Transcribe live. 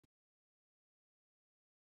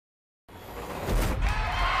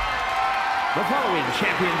The following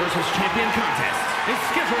champion versus champion contest is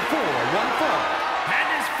scheduled for one fall and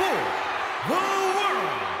is for the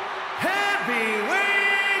World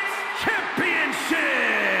Heavyweight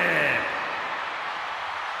Championship.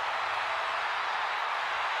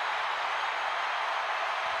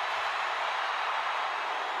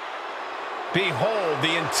 Behold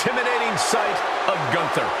the intimidating sight of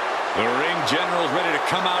Gunther. The ring general is ready to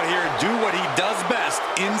come out here and do what he does best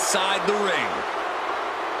inside the ring.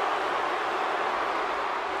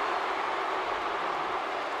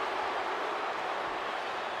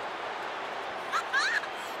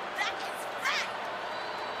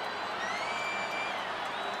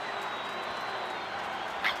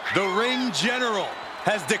 The ring general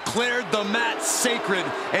has declared the mat sacred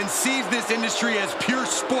and sees this industry as pure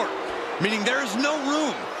sport, meaning there is no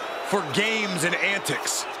room for games and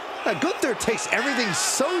antics. Now, Gunther takes everything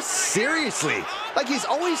so seriously, like he's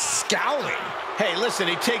always scowling. Hey, listen,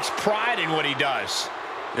 he takes pride in what he does.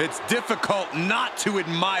 It's difficult not to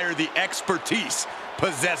admire the expertise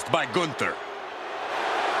possessed by Gunther.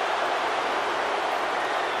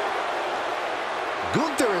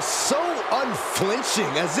 Gunther is so unflinching,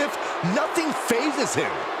 as if nothing phases him.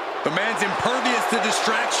 The man's impervious to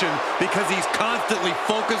distraction because he's constantly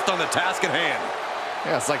focused on the task at hand.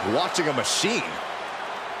 Yeah, it's like watching a machine.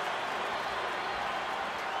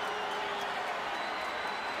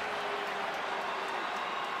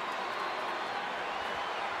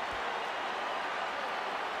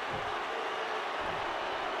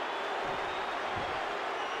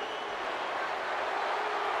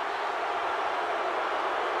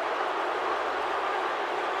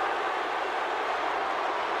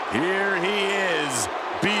 Here he is.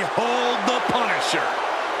 Behold the Punisher.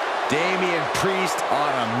 Damien Priest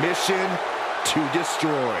on a mission to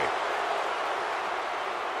destroy.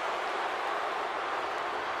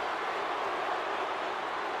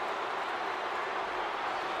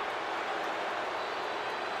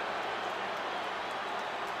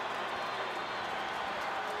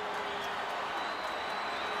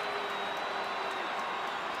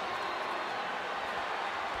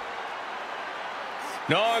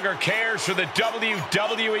 No longer cares for the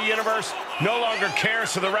WWE Universe, no longer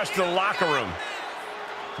cares for the rest of the locker room.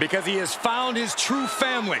 Because he has found his true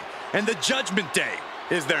family, and the Judgment Day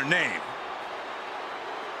is their name.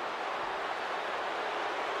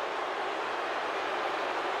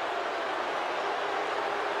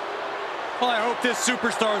 Well, I hope this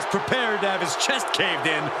superstar is prepared to have his chest caved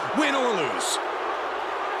in, win or lose.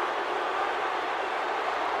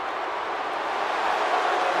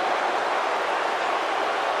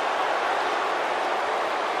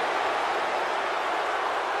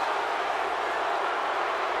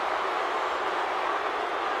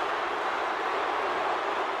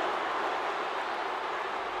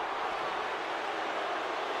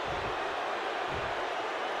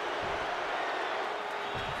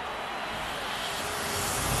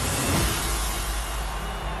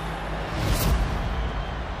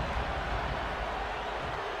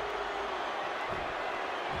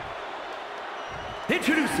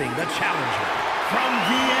 Introducing the challenger from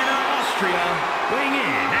Vienna, Austria, weighing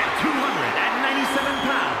in at 297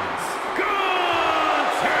 pounds,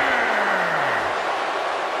 Gunther!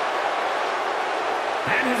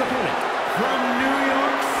 And his opponent from New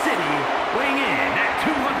York City, weighing in at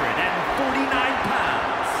 249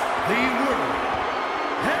 pounds, the World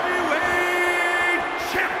Heavyweight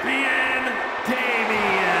Champion,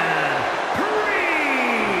 Damien Priest!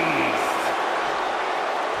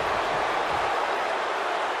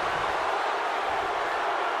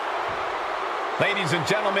 Ladies and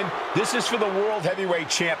gentlemen, this is for the World Heavyweight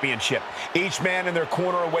Championship. Each man in their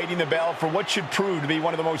corner awaiting the bell for what should prove to be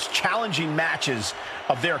one of the most challenging matches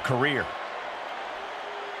of their career.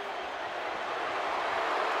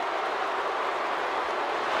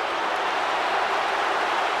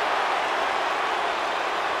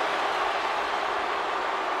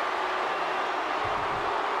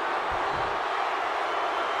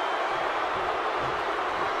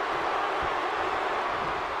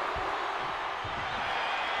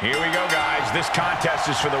 Here we go, guys. This contest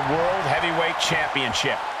is for the World Heavyweight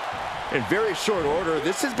Championship. In very short order,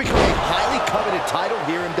 this has become a highly coveted title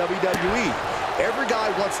here in WWE. Every guy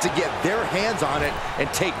wants to get their hands on it and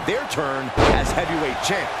take their turn as heavyweight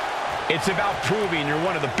champ. It's about proving you're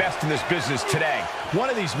one of the best in this business today. One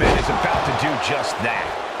of these men is about to do just that.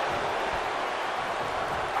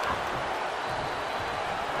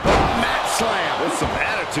 Mat slam with some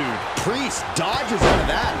attitude. Priest dodges out of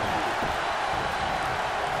that.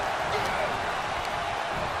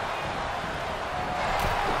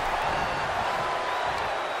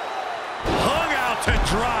 To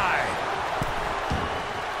dry.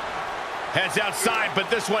 Heads outside, but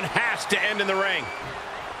this one has to end in the ring.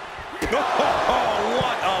 Oh,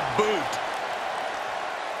 what a boot.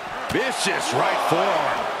 Vicious right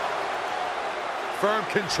forearm. Firm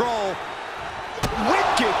control.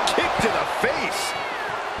 Wicked kick to the face.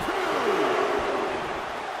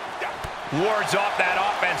 Wards off that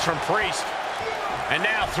offense from Priest. And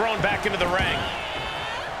now thrown back into the ring.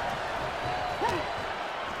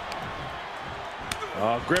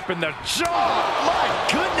 Gripping the jaw. My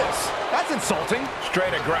goodness. That's insulting.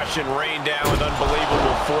 Straight aggression rained down with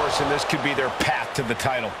unbelievable force, and this could be their path to the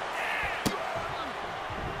title.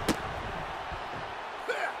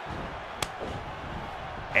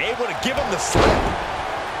 Able to give him the slip.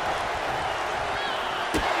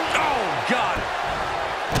 Oh, got it.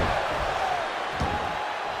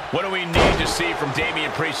 What do we need to see from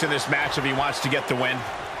Damien Priest in this match if he wants to get the win?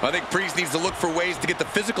 I think Priest needs to look for ways to get the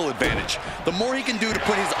physical advantage. The more he can do to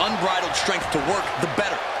put his unbridled strength to work, the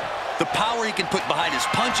better. The power he can put behind his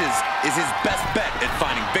punches is his best bet at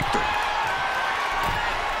finding victory.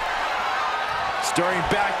 Stirring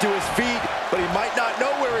back to his feet, but he might not know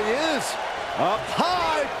where he is. Up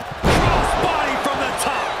high. Crossbody from the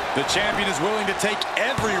top. The champion is willing to take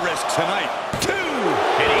every risk tonight. 2.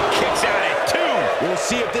 And he kicks out at 2. We'll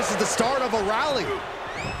see if this is the start of a rally.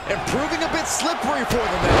 And proving a bit slippery for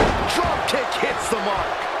the man. Drop kick hits the mark.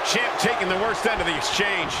 Champ taking the worst end of the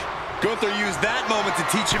exchange. Gunther used that moment to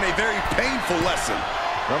teach him a very painful lesson.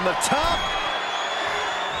 From the top.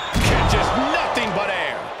 Catches nothing but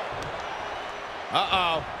air.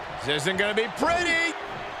 Uh-oh. This isn't going to be pretty.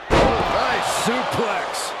 Nice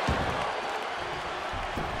suplex.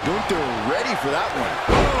 Gunther ready for that one.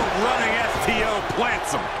 Oh, running STO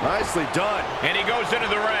plants him. Nicely done. And he goes into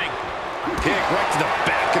the ring. Kick right to the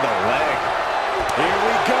back of the leg. Here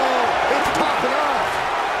we go. It's popping off.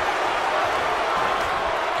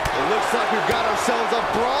 It looks like we've got ourselves a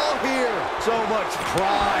brawl here. So much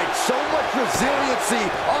pride, so much resiliency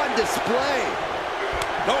on display.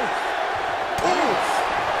 Oh. Oof.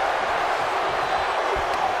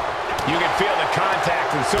 You can feel the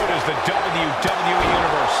contact, and so does the WWE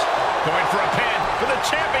Universe. Going for a pin for the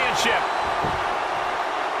championship.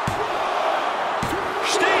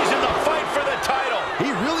 Stays in the fight for the title.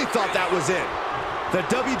 He really thought that was it. The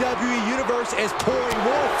WWE Universe is pouring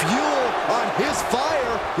more fuel on his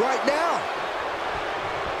fire right now.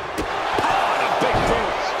 Oh, a big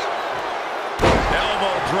boot.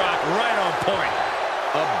 Elbow drop right on point.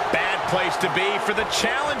 A bad place to be for the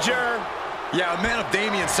challenger. Yeah, a man of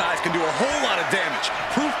Damien's size can do a whole lot of damage.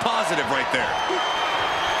 Proof positive right there.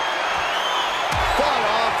 Fought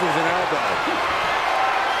off with an elbow.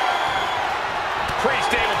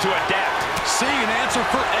 Priest able to adapt. Seeing an answer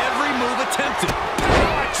for every move attempted.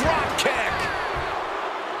 Oh, a drop kick.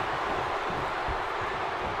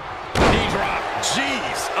 Knee drop.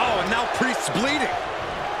 Jeez. Oh, and now Priest's bleeding.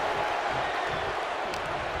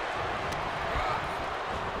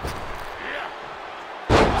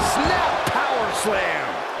 Snap power slam.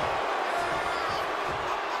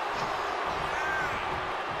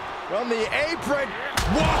 From the apron.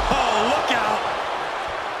 Whoa, look out.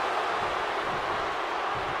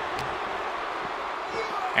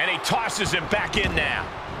 And he tosses him back in now.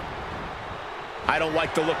 I don't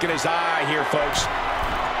like the look in his eye here, folks.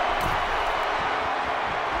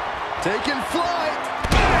 Taking flight.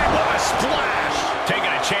 Man, what a splash. Taking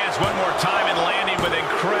a chance one more time and landing with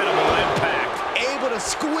incredible impact. Able to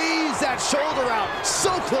squeeze that shoulder out. So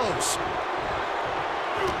close.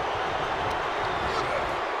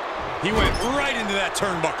 He went right into that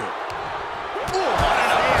turnbuckle. Ooh, what an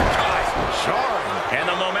uppercut. Jarring. And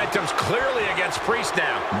the momentum's clearly against Priest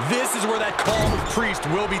now. This is where that calm of Priest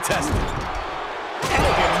will be tested.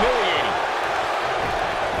 Oh, humiliating.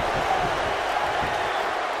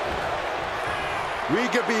 We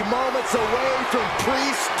could be moments away from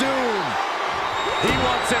Priest's doom. He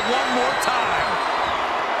wants it one more time.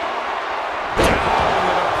 Down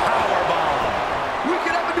with a powerbomb. We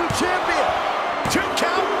could have a new champion. 2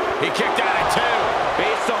 count. He kicked out at 2.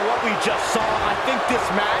 Based on what we just saw, I think this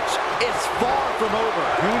match is far from over.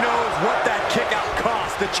 Who knows what that kick out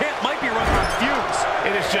cost? The champ might be running on fumes.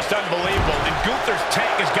 It is just unbelievable. And Gunther's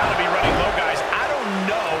tank has got to be running low, guys. I don't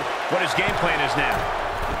know what his game plan is now.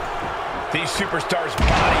 These superstars'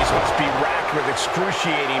 bodies must be racked with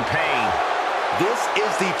excruciating pain. This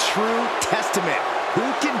is the true testament. Who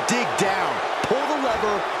can dig down, pull the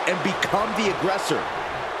lever, and become the aggressor?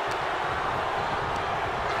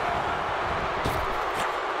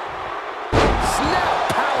 Snap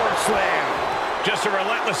power slam. Just a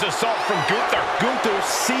relentless assault from Gunther. Gunther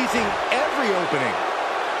seizing every opening.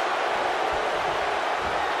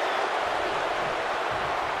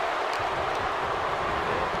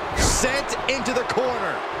 sent into the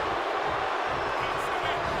corner.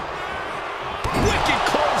 Wicked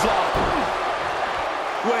clothesline.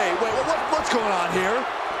 Wait, what's going on here?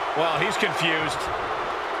 Well, he's confused.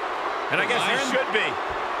 And I guess he should be.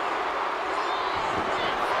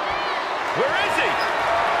 Where is he?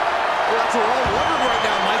 Well, that's what we're all wondering right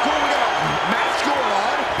now, Michael. We got a match going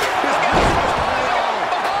on.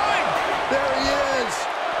 Behind! There he is.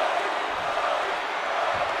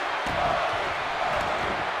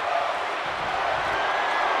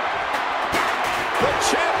 The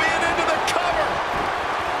champion into the cover.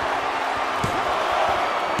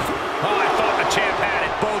 Oh, I thought the champ had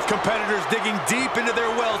it. Both competitors digging deep into their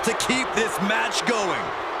well to keep this match going.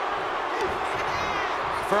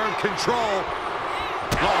 Firm control.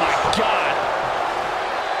 Oh, my God.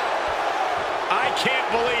 I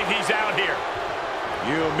can't believe he's out here.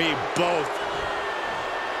 You and me both.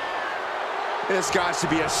 This guy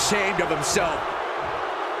should be ashamed of himself.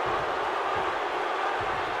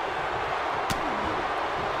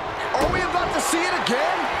 Are we about to see it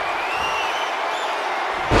again?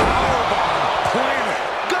 Powerbomb planted.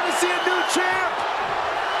 Gonna see a new champ.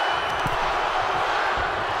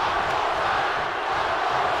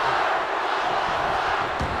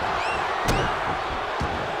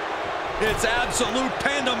 It's absolute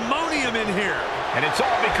pandemonium in here. And it's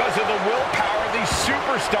all because of the willpower these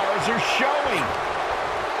superstars are showing.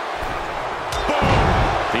 Boom!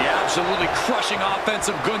 The absolutely crushing offense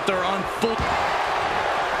of Gunther on full.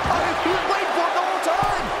 He was waiting for it the whole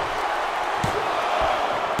time.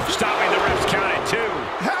 Stopping the ref's count at 2.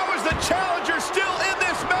 How is the challenger still in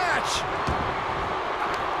this match?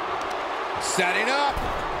 Setting up.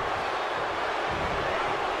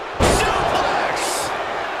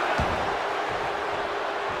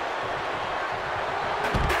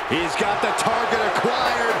 He's got the target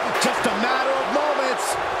acquired. Just a matter of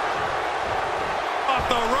moments. Off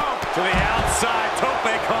the rope to the outside.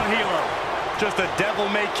 Tope con hilo. Just a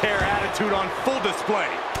devil-may-care attitude on full display.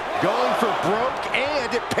 Going for broke,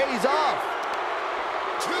 and it pays off.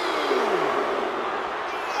 2.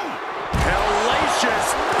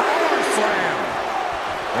 Hellacious power slam.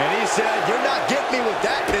 And he said, "You're not getting me with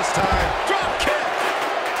that this time." Drop kick.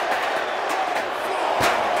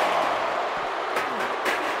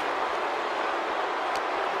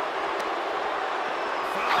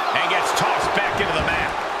 And gets tossed back into the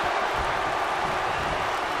mat.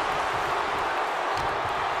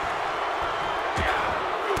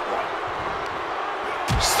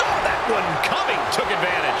 Saw that one coming. Took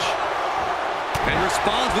advantage. And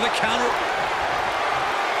responds with a counter.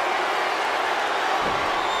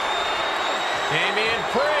 Damien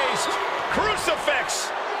praised.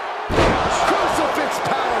 Crucifix. Crucifix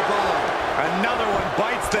powerbomb. Another one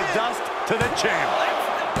bites the dust to the champ.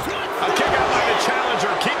 A kick out by the challenger,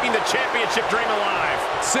 keeping the championship dream alive.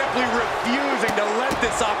 Simply refusing to let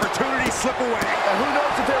this opportunity slip away. And who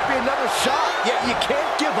knows if there'll be another shot, yet you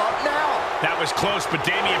can't give up now. That was close, but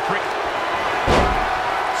Damien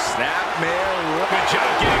Snapmare. good job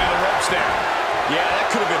getting to the ropes there. Yeah,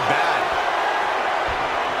 that could have been bad.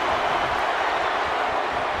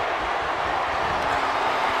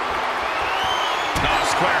 Oh,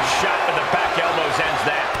 square shot with the back elbows ends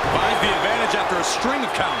that. Finds the advantage after a string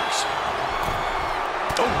of counters.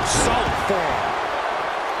 Oh, solid form.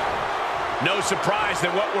 No surprise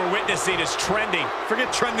that what we're witnessing is trending.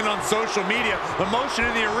 Forget trending on social media. The motion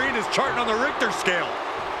in the arena is charting on the Richter scale.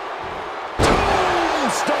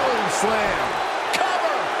 Stone slam.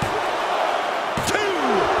 Cover. 2.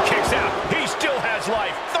 Kicks out. He still has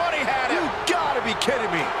life. Thought he had him. You gotta be kidding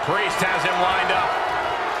me. Priest has him lined up.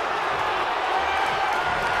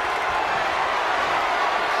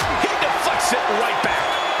 He deflects it right back.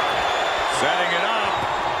 Setting it up.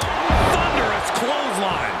 Thunderous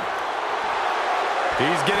clothesline.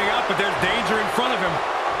 He's getting up, but there's danger in front of him.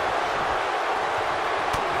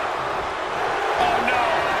 Oh, no.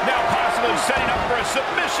 Now possibly setting up for a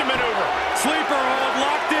submission maneuver. Sleeper hold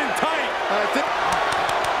locked in tight.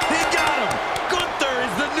 He got him. Gunther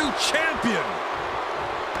is the new champion.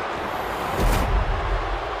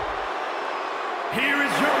 Here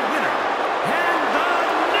is your winner, and the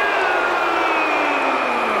new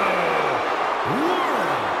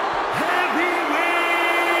World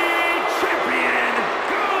Heavyweight Champion,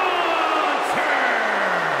 Gunther!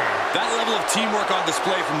 That level of teamwork on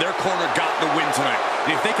display from their corner got the win tonight.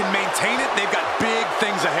 And if they can maintain it, they've got big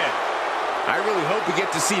things ahead. I really hope we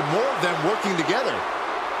get to see more of them working together.